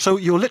together. So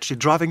you're literally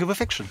driving over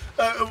fiction.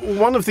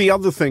 One of the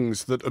other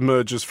things that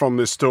emerges from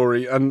this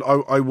story, and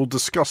I will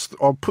discuss,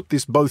 I'll put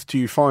this both to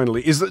you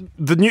finally, is that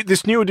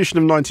this new edition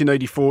of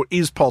 1984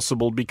 is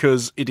possible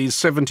because it is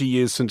 70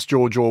 years since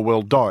George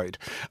Orwell died,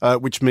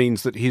 which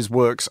means that his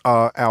works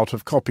are out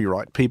of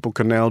copyright. People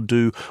can now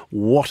do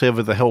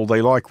whatever the hell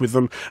they like with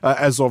them.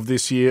 As of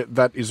this year,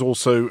 that is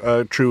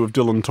also true of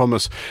Dylan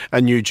Thomas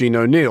and Eugene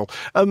O'Neill.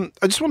 I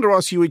just want to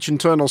ask you each in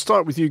turn. I'll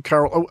start with you,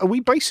 Carol. Are we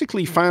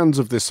basically fans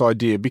of this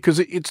idea? Because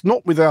it's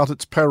not without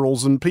its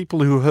perils, and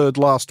people who heard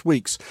last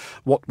week's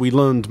What We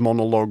Learned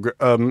monologue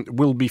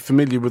will be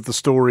familiar with the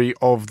story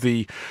of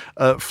the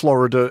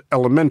Florida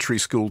elementary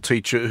school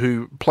teacher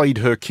who played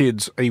her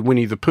kids a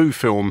Winnie the Pooh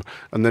film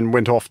and then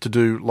went off to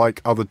do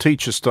like other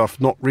teacher stuff,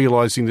 not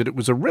realising that it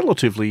was a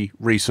relatively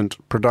recent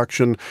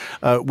production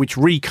which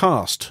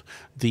recast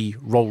the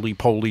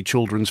roly-poly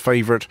children's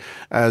favourite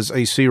as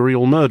a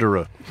serial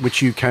murderer,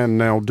 which you can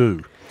now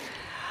do.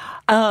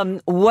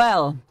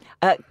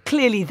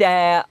 Clearly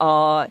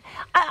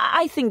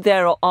I think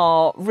there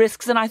are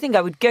risks, and I think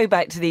I would go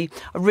back to the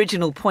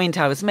original point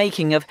I was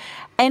making of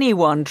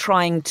anyone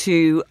trying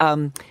to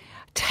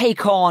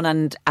take on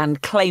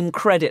and claim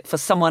credit for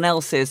someone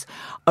else's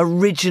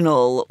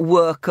original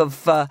work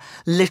of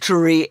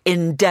literary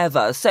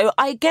endeavour. So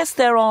I guess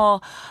there are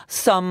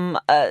some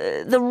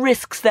the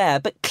risks there,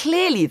 but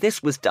clearly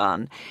this was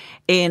done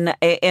in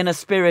a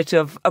spirit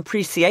of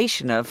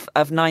appreciation of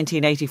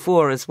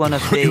 1984 as one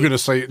of the... You're going to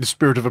say the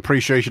spirit of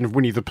appreciation of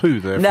Winnie the Pooh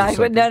there. No.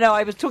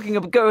 I was talking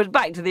about going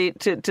back to the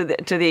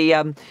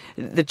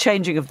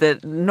changing of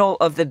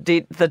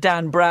the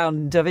Dan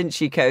Brown Da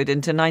Vinci Code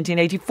into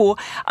 1984.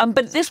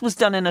 But this was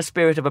done in a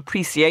spirit of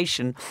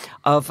appreciation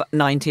of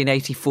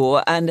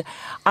 1984, and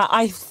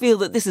I feel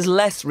that this is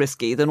less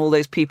risky than all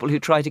those people who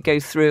try to go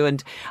through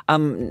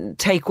and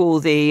take all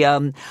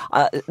the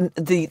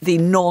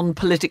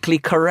non-politically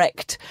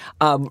correct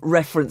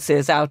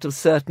references out of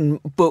certain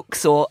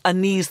books or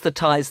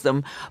anaesthetise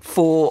them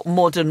for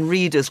modern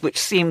readers, which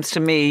seems to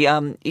me,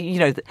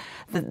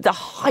 the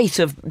height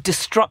of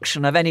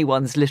destruction of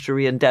anyone's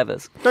literary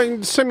endeavours.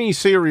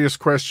 Semi-serious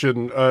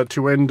question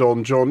to end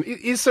on, John.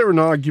 Is there an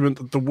argument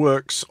that the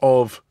works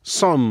of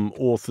some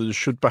authors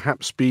should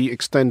perhaps be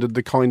extended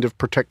the kind of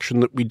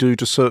protection that we do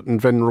to certain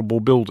venerable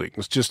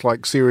buildings? Just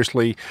like,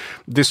 seriously,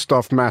 this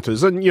stuff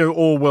matters. And,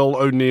 Orwell,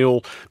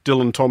 O'Neill,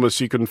 Dylan Thomas,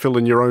 you can fill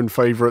in your own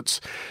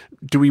favourites.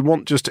 Do we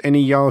want just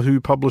any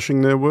Yahoo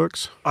publishing their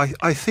works?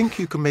 I think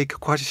you can make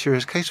quite a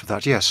serious case for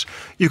that, yes.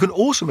 You can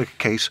also make a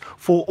case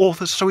for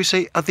authors, so we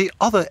say, at the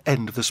other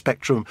end of the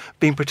spectrum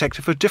being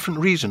protected for different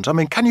reasons. I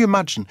mean, can you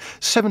imagine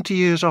 70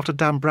 years after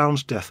Dan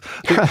Brown's death,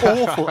 the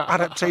awful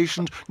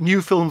adaptations,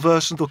 new film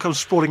versions will come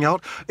sprawling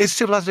out? Is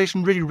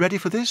civilization really ready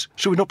for this?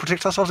 Should we not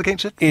protect ourselves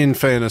against it? In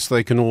fairness,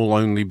 they can all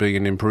only be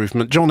an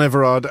improvement. John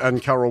Everard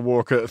and Carol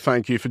Walker,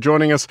 thank you for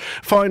joining us.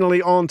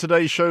 Finally, on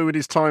today's show, it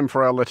is time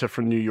for our letter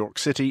from New York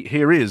City.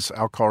 Here is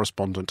our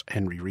correspondent,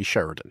 Henry Ree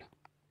Sheridan.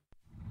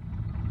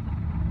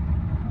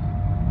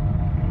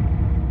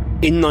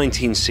 In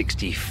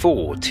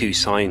 1964, two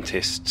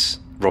scientists,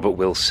 Robert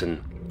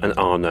Wilson and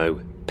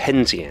Arno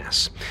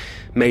Penzias,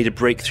 made a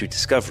breakthrough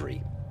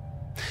discovery.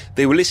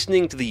 They were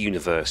listening to the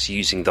universe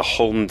using the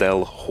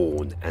Holmdel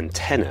Horn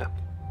antenna.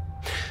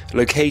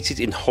 Located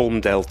in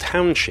Holmdel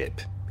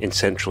Township in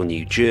central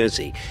New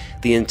Jersey,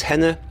 the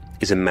antenna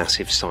is a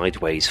massive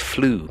sideways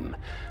flume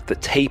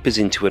that tapers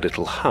into a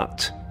little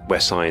hut where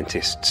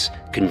scientists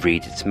can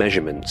read its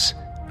measurements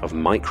of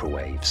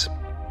microwaves.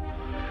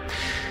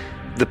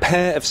 The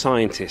pair of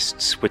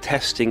scientists were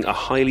testing a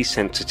highly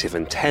sensitive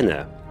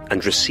antenna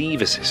and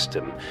receiver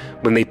system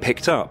when they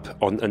picked up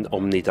on an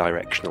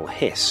omnidirectional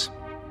hiss.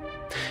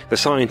 The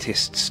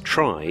scientists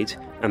tried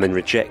and then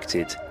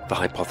rejected the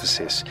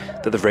hypothesis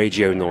that the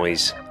radio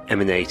noise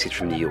emanated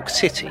from New York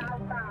City.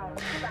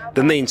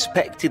 Then they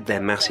inspected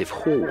their massive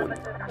horn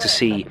to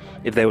see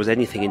if there was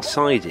anything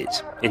inside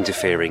it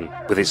interfering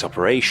with its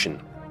operation.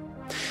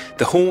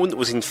 The horn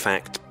was in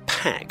fact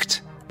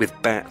packed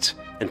with bat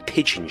and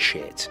pigeon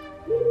shit.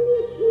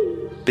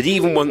 But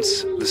even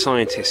once the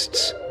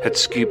scientists had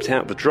scooped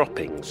out the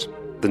droppings,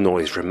 the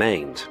noise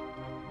remained.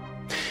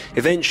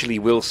 Eventually,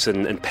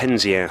 Wilson and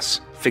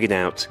Penzias figured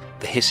out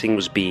the hissing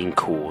was being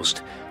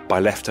caused by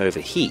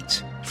leftover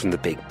heat from the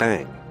Big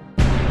Bang.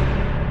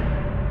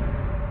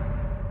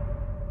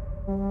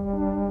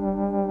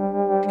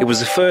 It was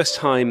the first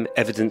time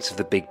evidence of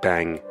the Big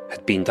Bang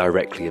had been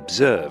directly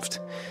observed,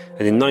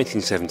 and in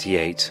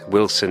 1978,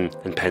 Wilson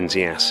and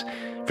Penzias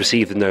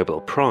received the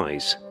Nobel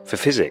Prize for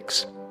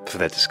Physics for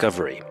their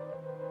discovery.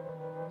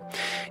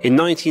 In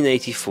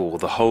 1984,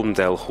 the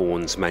Holmdel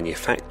Horn's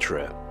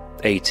manufacturer,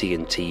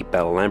 AT&T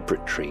Bell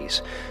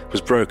Laboratories,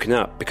 was broken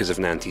up because of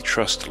an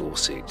antitrust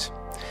lawsuit.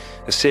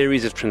 a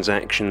series of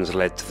transactions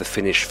led to the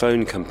Finnish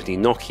phone company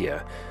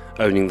Nokia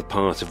owning the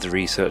part of the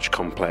research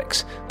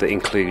complex that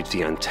includes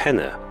the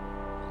antenna.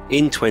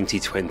 In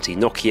 2020,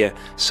 Nokia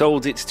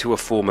sold it to a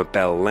former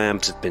Bell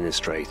Labs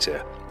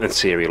administrator and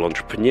serial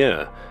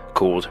entrepreneur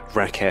called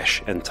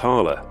Rakesh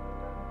Antala.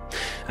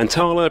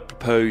 Antala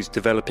proposed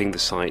developing the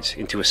site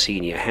into a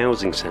senior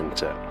housing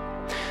centre,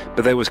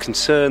 but there was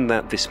concern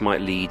that this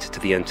might lead to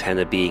the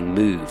antenna being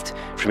moved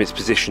from its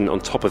position on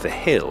top of a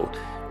hill,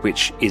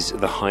 which is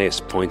the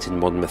highest point in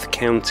Monmouth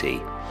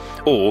County,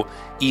 or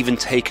even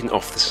taken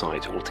off the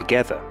site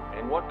altogether.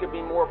 And what could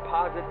be more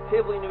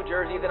positively New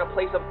Jersey than a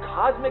place of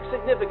cosmic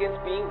significance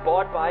being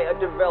bought by a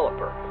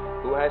developer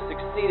who has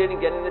succeeded in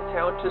getting the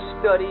town to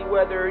study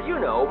whether,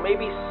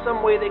 maybe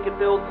some way they could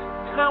build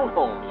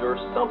townhomes or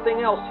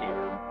something else here.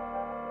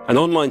 An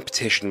online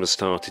petition was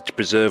started to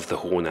preserve the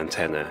horn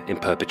antenna in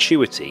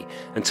perpetuity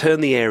and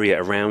turn the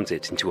area around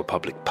it into a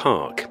public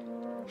park.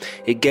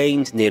 It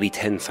gained nearly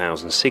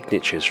 10,000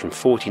 signatures from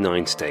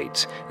 49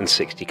 states and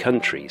 60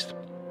 countries.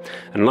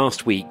 And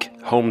last week,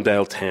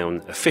 Holmdel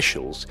town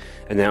officials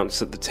announced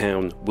that the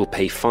town will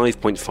pay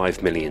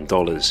 $5.5 million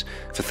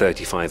for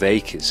 35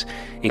 acres,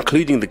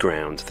 including the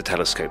ground the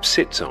telescope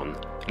sits on,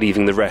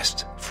 leaving the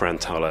rest for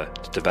Antala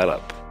to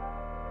develop.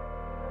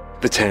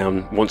 The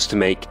town wants to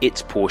make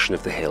its portion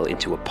of the hill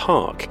into a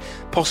park,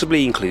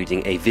 possibly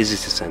including a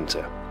visitor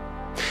centre.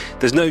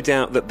 There's no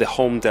doubt that the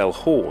Holmdel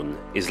horn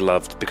is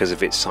loved because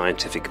of its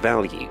scientific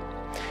value.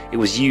 It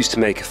was used to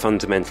make a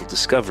fundamental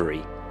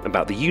discovery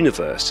about the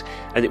universe,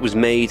 and it was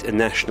made a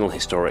National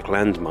Historic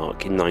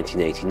Landmark in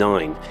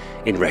 1989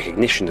 in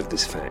recognition of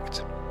this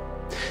fact.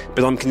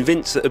 But I'm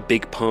convinced that a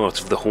big part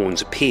of the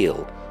horn's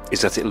appeal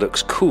is that it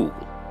looks cool,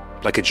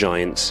 like a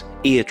giant's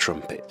ear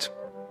trumpet.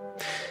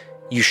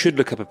 You should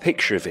look up a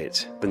picture of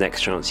it the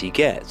next chance you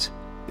get.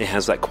 It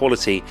has that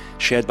quality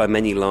shared by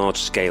many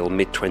large-scale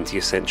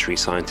mid-20th century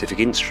scientific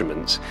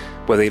instruments,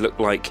 where they look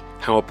like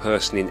how a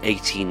person in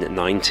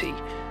 1890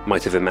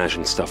 might have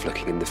imagined stuff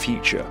looking in the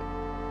future.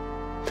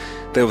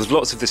 There was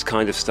lots of this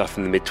kind of stuff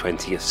in the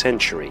mid-20th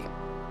century.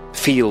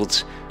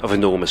 Fields of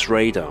enormous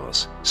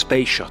radars,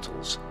 space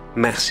shuttles,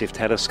 massive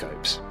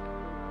telescopes.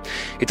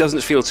 It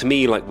doesn't feel to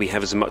me like we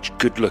have as much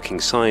good-looking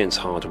science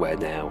hardware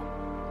now.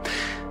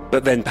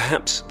 But then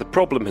perhaps the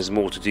problem has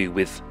more to do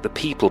with the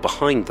people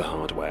behind the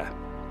hardware.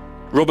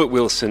 Robert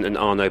Wilson and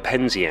Arno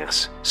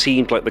Penzias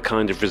seemed like the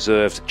kind of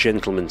reserved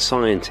gentleman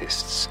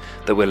scientists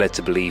that we're led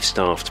to believe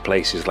staffed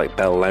places like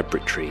Bell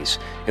Laboratories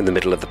in the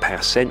middle of the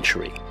past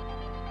century.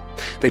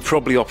 They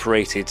probably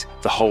operated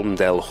the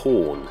Holmdel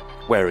horn,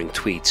 wearing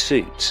tweed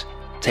suits,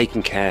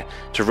 taking care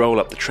to roll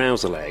up the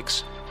trouser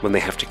legs when they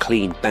have to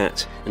clean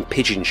bat and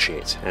pigeon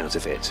shit out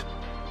of it.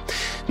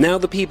 Now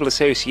the people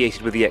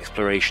associated with the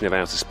exploration of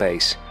outer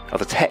space are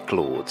the tech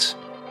lords.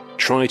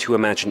 Try to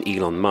imagine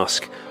Elon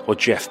Musk or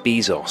Jeff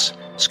Bezos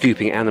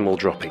scooping animal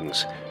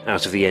droppings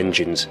out of the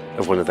engines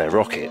of one of their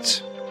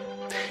rockets.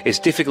 It's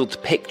difficult to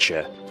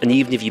picture, and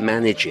even if you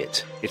manage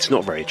it, it's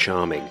not very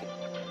charming.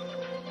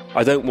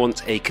 I don't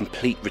want a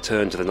complete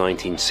return to the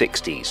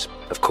 1960s,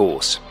 of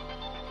course.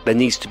 There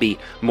needs to be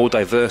more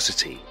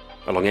diversity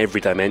along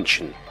every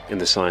dimension in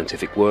the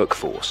scientific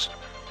workforce.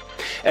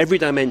 Every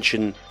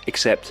dimension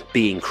except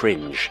being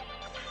cringe.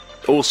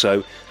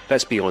 Also,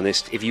 let's be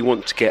honest, if you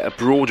want to get a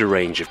broader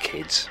range of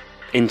kids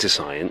into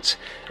science,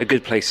 a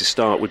good place to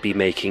start would be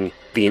making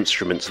the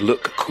instruments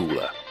look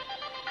cooler.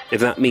 If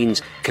that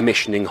means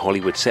commissioning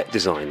Hollywood set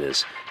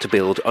designers to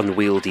build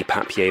unwieldy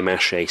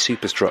papier-mâché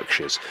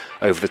superstructures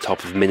over the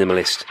top of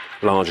minimalist,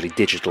 largely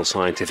digital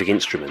scientific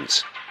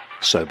instruments,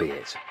 so be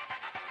it.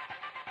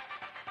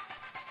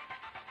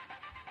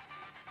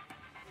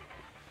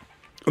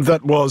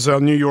 That was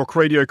our New York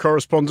radio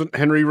correspondent,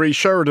 Henry Ree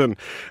Sheridan.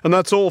 And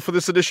that's all for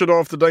this edition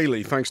of The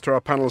Daily. Thanks to our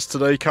panellists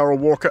today, Carol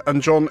Walker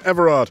and John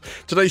Everard.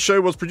 Today's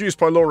show was produced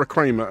by Laura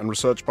Kramer and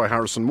researched by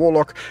Harrison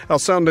Warlock. Our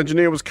sound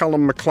engineer was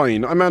Callum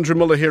McLean. I'm Andrew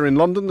Muller here in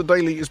London. The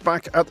Daily is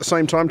back at the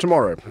same time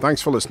tomorrow.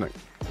 Thanks for listening.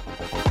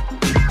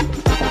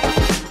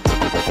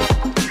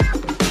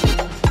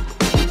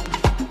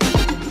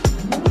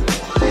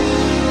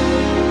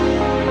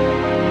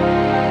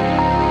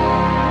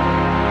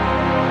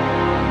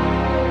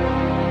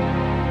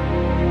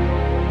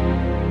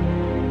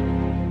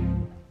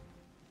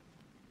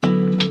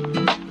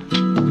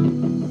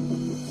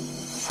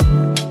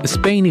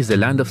 Spain is the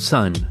land of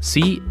sun,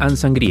 sea, and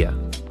sangria,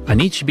 and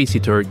each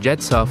visitor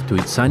jets off to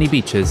its sunny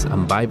beaches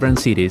and vibrant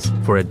cities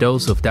for a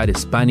dose of that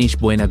Spanish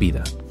buena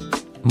vida.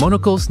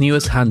 Monocle's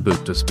newest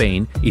handbook to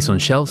Spain is on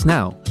shelves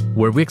now,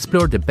 where we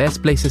explore the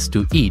best places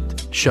to eat,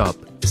 shop,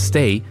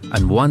 stay,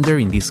 and wander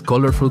in this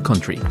colorful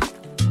country.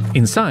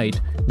 Inside,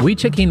 we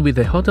check in with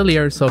the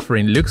hoteliers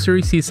offering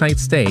luxury seaside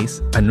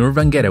stays and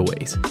urban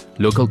getaways,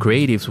 local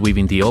creatives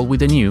weaving the old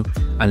with the new,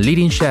 and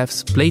leading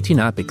chefs plating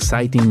up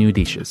exciting new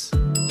dishes.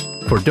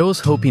 For those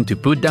hoping to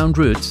put down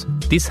roots,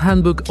 this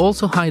handbook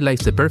also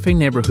highlights the perfect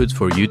neighborhoods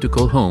for you to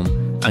call home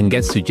and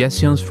gets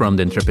suggestions from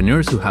the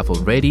entrepreneurs who have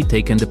already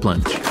taken the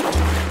plunge.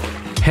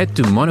 Head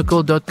to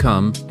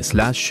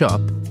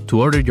monocle.com/shop to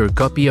order your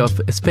copy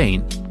of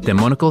Spain, the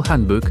Monocle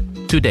Handbook,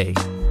 today.